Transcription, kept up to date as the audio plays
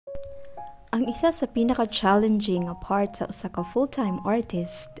Ang isa sa pinaka-challenging nga part sa usa ka full-time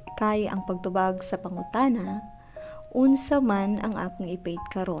artist kay ang pagtubag sa pangutana unsa man ang akong i-paid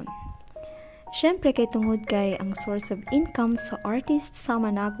karon. Syempre kay tungod kay ang source of income sa artist sama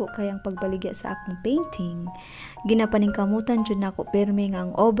nako kay ang pagbaligya sa akong painting, ginapaningkamutan jud nako permi nga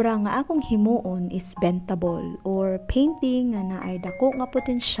ang obra nga akong himuon is bentable or painting nga naay dako nga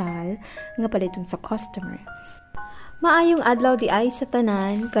potensyal nga paliton sa customer. Maayong adlaw di ay sa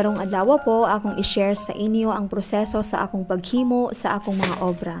tanan, karong adlaw po akong i-share sa inyo ang proseso sa akong paghimo sa akong mga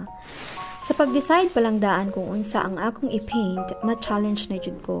obra. Sa pag-decide palang daan kung unsa ang akong i-paint, ma-challenge na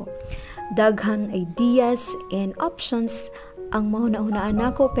jud ko. Daghan ideas and options ang mahuna-hunaan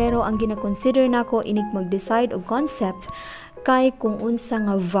nako pero ang gina-consider nako inig mag-decide og concept kay kung unsa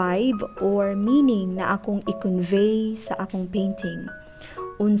nga vibe or meaning na akong i-convey sa akong painting.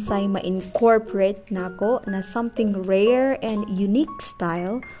 Unsay ma-incorporate nako na something rare and unique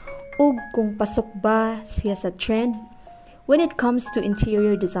style ug kung pasok ba siya sa trend when it comes to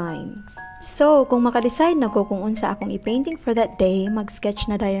interior design. So, kung maka-decide nako kung unsa akong i-painting for that day, mag-sketch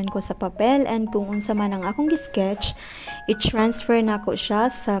na dayon ko sa papel and kung unsa man ang akong gi-sketch, i-transfer nako siya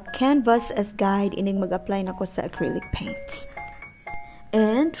sa canvas as guide ining mag-apply nako sa acrylic paints.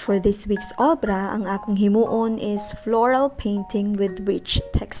 And for this week's obra, ang akong himuon is floral painting with rich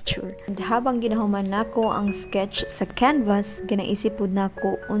texture. And habang ginahuman nako ang sketch sa canvas, ginaisip pud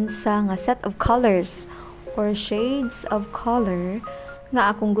nako unsa nga set of colors or shades of color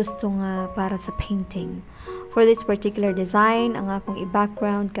nga akong gusto nga para sa painting. For this particular design, ang akong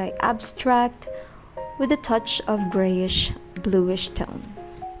i-background kay abstract with a touch of grayish bluish tone.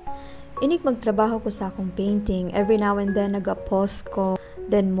 Inig magtrabaho ko sa akong painting, every now and then nag-pause ko,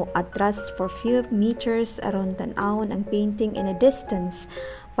 then mo atras for few meters aron tan-awon ang painting in a distance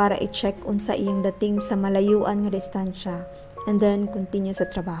para i-check unsa iyang dating sa malayuan nga distansya, and then continue sa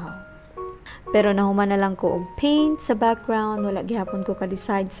trabaho. Pero nahuman na lang ko og paint sa background, wala gihapon ko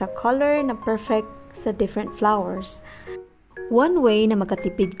ka-decide sa color na perfect sa different flowers. One way na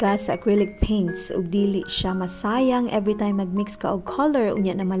makatipid ka sa acrylic paints ug dili siya masayang every time mag-mix ka og color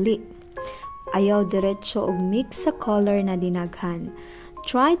unya na mali. Ayaw diretso og mix sa color na dinaghan.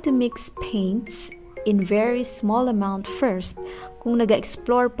 Try to mix paints in very small amount first kung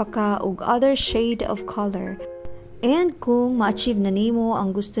naga-explore pa ka og other shade of color. And kung ma-achieve na nimo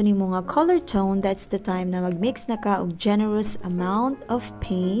ang gusto nimo nga color tone, that's the time na mag-mix na ka og generous amount of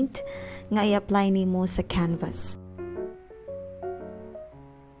paint nga i-apply nimo sa canvas.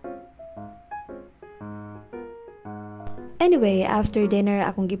 Anyway, after dinner,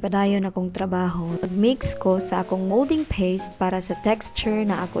 akong gipadayon akong trabaho. Nag-mix ko sa akong molding paste para sa texture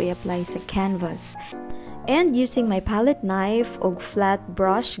na ako i-apply sa canvas. And using my palette knife o flat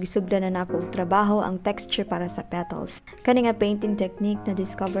brush, gisugdan na akong trabaho ang texture para sa petals. Kani nga painting technique na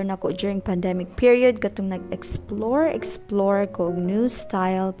discover nako during pandemic period katong nag-explore ko og new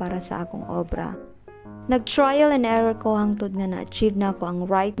style para sa akong obra. Nag-trial and error ko hangtod nga na-achieve na ko ang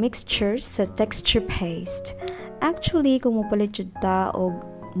right mixture sa texture paste. Actually, kung mupalit jud ta og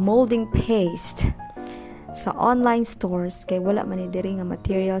molding paste sa online stores kay wala man ni diri nga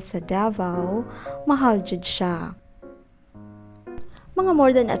material sa Davao, mahal jud siya. Mga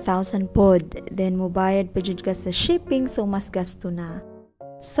more than 1,000 pod, then mubayad pa jud ka sa shipping so mas gasto na.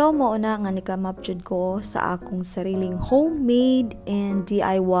 So mao na nga nikamap jud ko sa akong sariling homemade and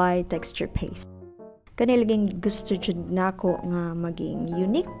DIY texture paste. Kanilang gusto jud nako nga maging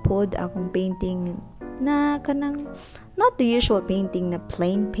unique pod akong painting na kanang not the usual painting na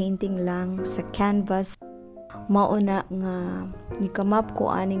plain painting lang sa canvas. Mauna nga nikamap ko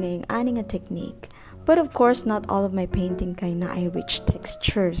ani nga technique. But of course, not all of my painting kay na ay rich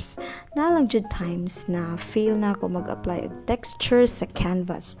textures. Na lang jud times na feel na ako mag-apply og textures sa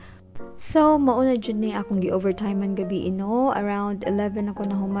canvas. So, mauna jud ni akong gi-overtimean gabi around 11 ako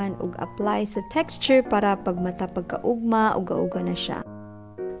nahuman og apply sa texture para pag mata pagkaugma uga-uga na siya.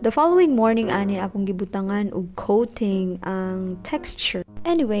 The following morning ani akong gibutangan og coating ang texture.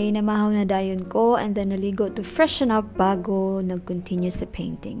 Anyway, namahaw na dayon ko and then naligo to freshen up bago nag-continue sa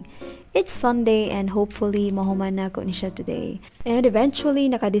painting. It's Sunday and hopefully mahuman na ko ni siya today. And eventually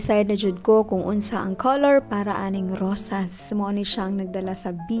naka-decide na jud ko kung unsa ang color para aning rosas. Mo ni siyang nagdala sa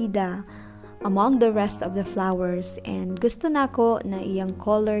bida among the rest of the flowers and gusto nako na iyang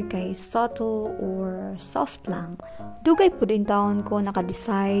color kay subtle or soft lang. Dugay pud in taon ko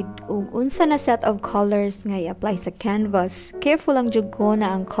naka-decide og unsa na set of colors nga i-apply sa canvas. Careful lang jud ko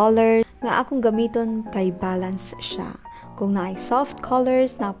na ang color nga akong gamiton kay balance siya. Kung naay soft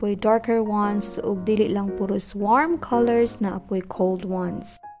colors, na apoy darker ones ug dili lang puros warm colors na apoy cold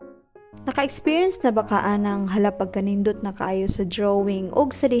ones. Naka-experience na ba ka ng halapag kanindot na kaayo sa drawing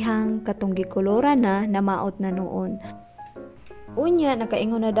og sa dihang katong gikolora na namaot na noon? Unya,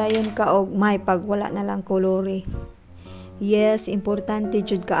 nakaingon na dayon ka og may pag wala na lang kolore. Yes, importante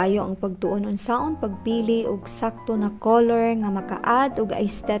jud kaayo ang pagtuon unsaon pagpili og sakto na color nga maka-add og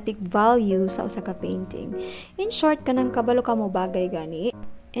aesthetic value sa usa ka painting. In short, kanang kabalo ka mo bagay gani.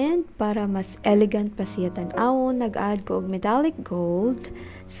 And para mas elegant pa siya tan-awon, nag-add ko og metallic gold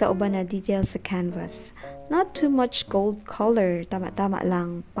sa uban na details sa canvas. Not too much gold color, tama-tama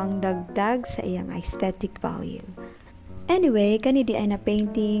lang, pangdagdag sa iyang aesthetic value. Anyway, kani di ay na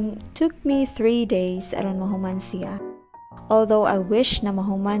painting took me 3 days aron mahuman siya. Although I wish na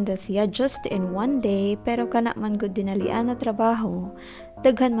mahuman ra siya just in 1 day, pero kana man gud dinalian na trabaho,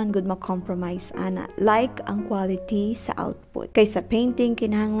 daghan man gud ma-compromise ana, like ang quality sa output. Kay sa painting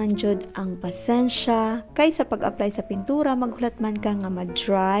kinahanglan jud ang pasensya, kay sa pag-apply sa pintura maghulat man ka nga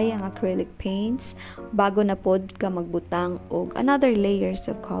ma-dry ang acrylic paints bago na pod ka magbutang og another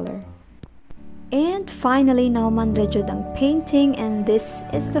layers of color. And finally, nahuman ra jud ang painting, and this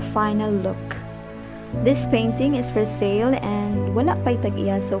is the final look. This painting is for sale and wala pa'y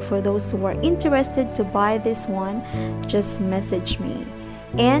tag-iya, so for those who are interested to buy this one, just message me.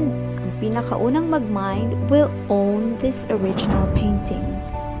 And ang pinakaunang mag-mind will own this original painting.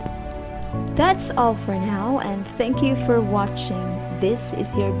 That's all for now, and thank you for watching. This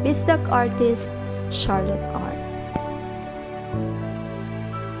is your Bisdak artist, Charlotte Art.